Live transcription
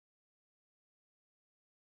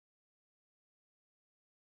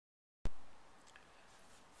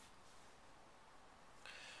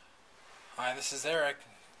Hi, this is Eric.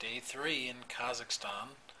 Day 3 in Kazakhstan.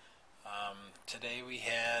 Today we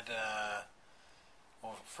had,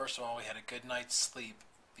 well, first of all, we had a good night's sleep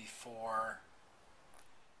before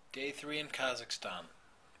Day 3 in Kazakhstan.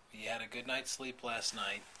 We had a good night's sleep last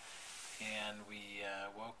night, and we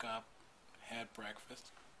woke up, had breakfast,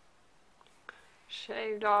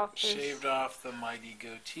 shaved off the mighty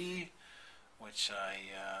goatee, which I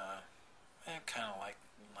kind of like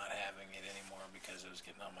not having it anymore because it was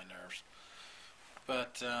getting on my nerves.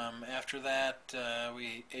 But after that,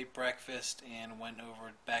 we ate breakfast and went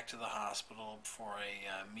over back to the hospital for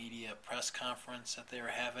a media press conference that they were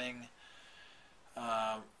having.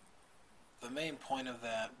 Uh, the main point of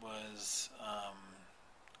that was,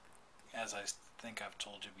 as I think I've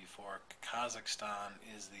told you before, Kazakhstan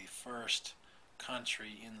is the first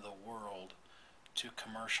country in the world to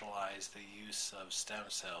commercialize the use of stem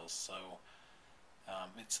cells. So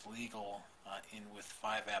it's legal with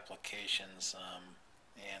 5 applications,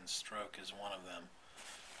 and stroke is one of them.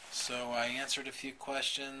 So I answered a few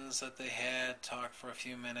questions that they had, talked for a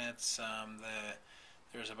few minutes.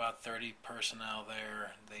 There's about 30 personnel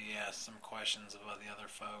there. They asked some questions about the other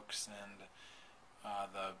folks, and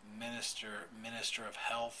the Minister of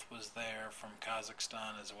Health was there from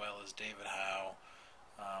Kazakhstan, as well as David Howe,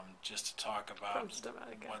 just to talk about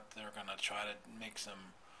what they're going to try to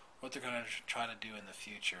what they're going to try to do in the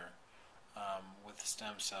future with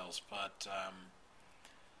stem cells. But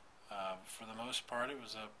for the most part, it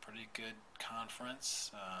was a pretty good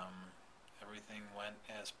conference. Everything went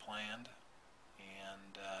as planned,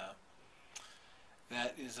 and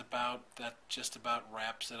that just about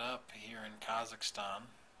wraps it up here in Kazakhstan.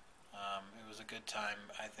 It was a good time.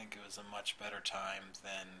 I think it was a much better time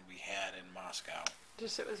than we had in Moscow.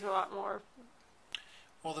 Just it was a lot more.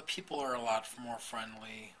 Well, the people are a lot more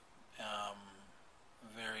friendly.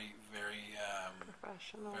 Very,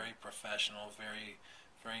 Professional. very professional,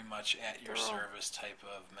 very much at your service type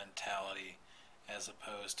of mentality, as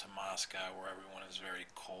opposed to Moscow, where everyone is very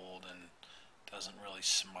cold and doesn't really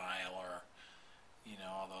smile, or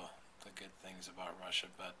all the good things about Russia.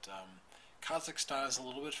 But Kazakhstan is a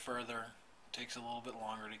little bit further, takes a little bit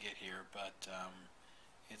longer to get here, but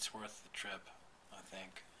it's worth the trip, I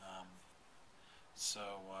think. So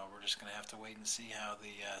we're just going to have to wait and see how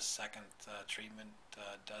the second treatment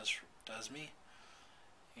does me,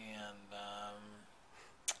 and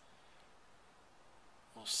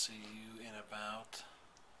we'll see you in about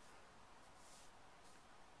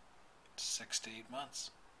 6 to 8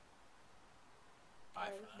 months. Bye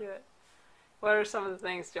for now. Do it. What are some of the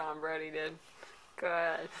things John Brody did? Go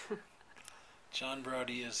ahead. John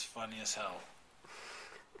Brody is funny as hell.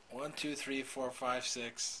 1, 2, 3, 4, 5,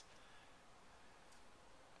 6.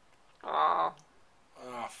 Oh,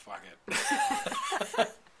 fuck it.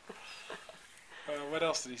 What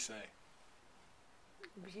else did he say?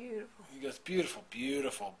 beautiful. He goes, beautiful,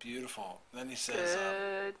 beautiful, beautiful. Then he says,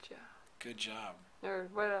 Good job. good job. Or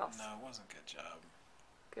what else? No, it wasn't good job.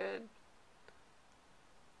 Good.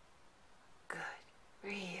 Good.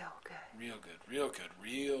 Real good. Real good, real good,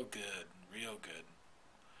 real good, real good.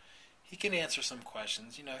 He can answer some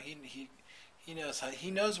questions. He knows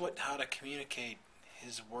how to communicate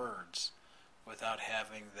his words without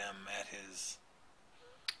having them at his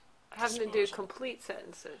Having to do disposal. complete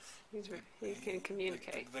sentences. He can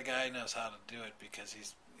communicate. The guy knows how to do it because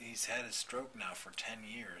he's had his stroke now for 10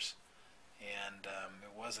 years, and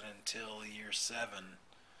it wasn't until year 7,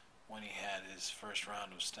 when he had his first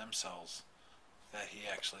round of stem cells, that he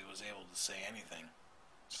actually was able to say anything.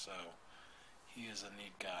 So he is a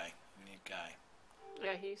neat guy.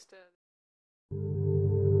 Yeah, he used to.